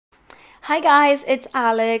Hi guys, it's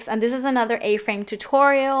Alex and this is another A-frame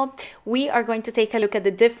tutorial. We are going to take a look at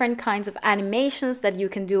the different kinds of animations that you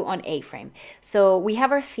can do on A-frame. So we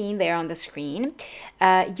have our scene there on the screen.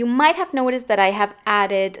 You might have noticed that I have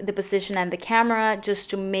added the position and the camera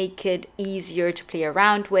just to make it easier to play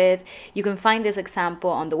around with. You can find this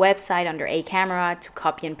example on the website under A Camera to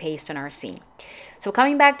copy and paste on our scene. So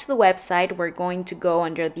coming back to the website, we're going to go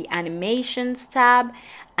under the animations tab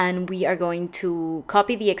and we are going to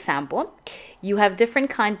copy the example. You have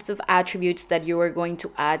different kinds of attributes that you are going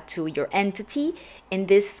to add to your entity. In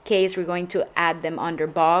this case, we're going to add them under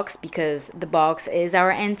box because the box is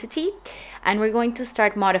our entity, and we're going to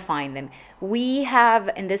start modifying them. We have,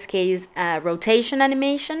 in this case, a rotation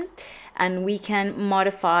animation, and we can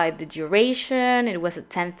modify the duration. It was at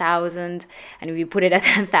 10,000, and if you put it at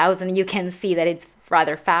 10,000, you can see that it's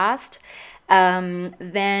rather fast.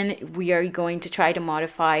 Then we are going to try to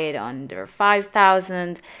modify it under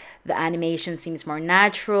 5,000. The animation seems more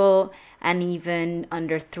natural, and even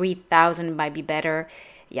under 3,000 might be better.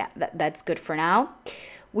 Yeah, that's good for now.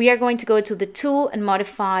 We are going to go to the tool and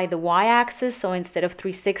modify the y-axis. So instead of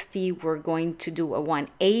 360, we're going to do a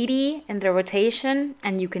 180 in the rotation,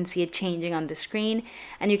 and you can see it changing on the screen.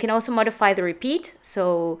 And you can also modify the repeat.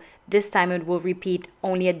 So this time it will repeat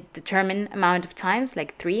only a determined amount of times,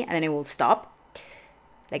 like 3, and then it will stop,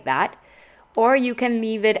 like that. Or you can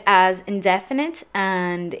leave it as indefinite,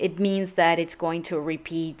 and it means that it's going to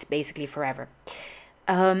repeat basically forever.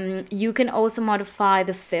 You can also modify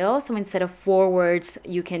the fill. So instead of forwards,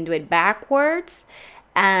 you can do it backwards.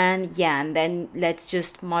 And yeah, and then let's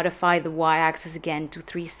just modify the y-axis again to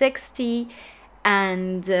 360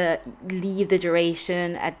 and leave the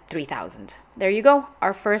duration at 3000. There you go,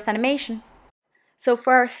 our first animation. So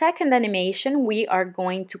for our second animation, we are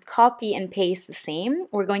going to copy and paste the same.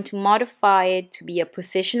 We're going to modify it to be a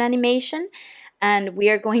position animation, and we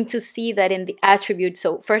are going to see that in the attribute.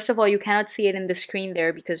 So first of all, you cannot see it in the screen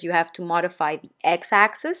there because you have to modify the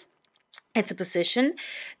x-axis. It's a position,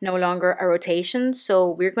 no longer a rotation. So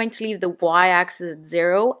we're going to leave the y-axis at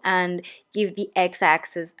 0 and give the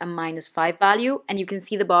x-axis a -5 value. And you can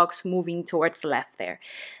see the box moving towards the left there.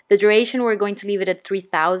 The duration, we're going to leave it at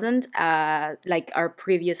 3000, like our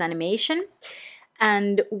previous animation.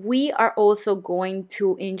 And we are also going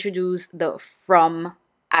to introduce the from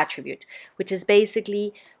attribute, which is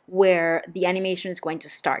basically where the animation is going to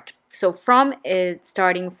start. So from it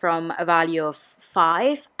starting from a value of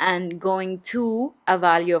 5 and going to a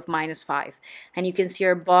value of -5. And you can see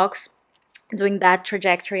our box doing that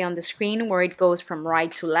trajectory on the screen where it goes from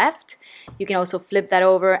right to left. You can also flip that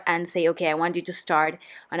over and say, okay, I want you to start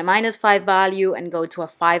on a -5 value and go to a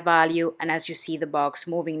 5 value. And as you see the box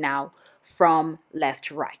moving now from left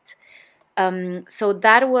to right. So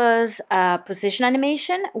that was a position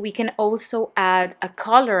animation. We can also add a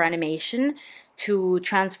color animation to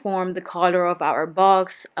transform the color of our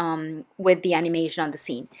box with the animation on the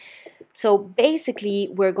scene. So basically,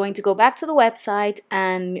 we're going to go back to the website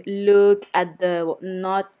and look at the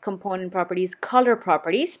not component properties, color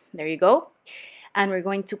properties. There you go. And we're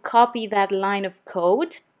going to copy that line of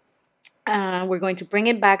code. We're going to bring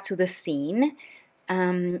it back to the scene.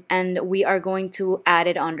 And we are going to add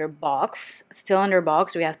it under box, still under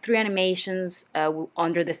box. We have 3 animations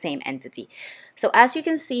under the same entity. So as you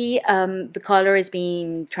can see, the color is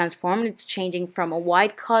being transformed. It's changing from a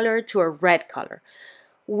white color to a red color.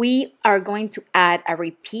 We are going to add a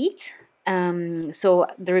repeat. So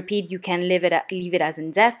the repeat, you can leave it as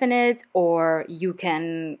indefinite, or you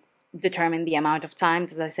can determine the amount of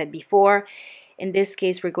times, as I said before. In this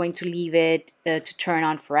case, we're going to leave it to turn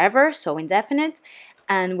on forever, so indefinite.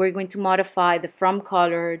 And we're going to modify the from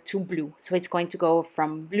color to blue. So it's going to go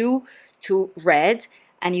from blue to red.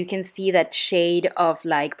 And you can see that shade of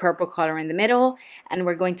like purple color in the middle. And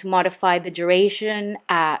we're going to modify the duration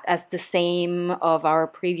as the same of our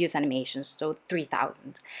previous animations, so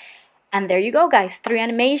 3000. And there you go, guys. 3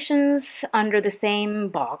 animations under the same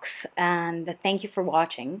box. And thank you for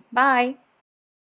watching. Bye.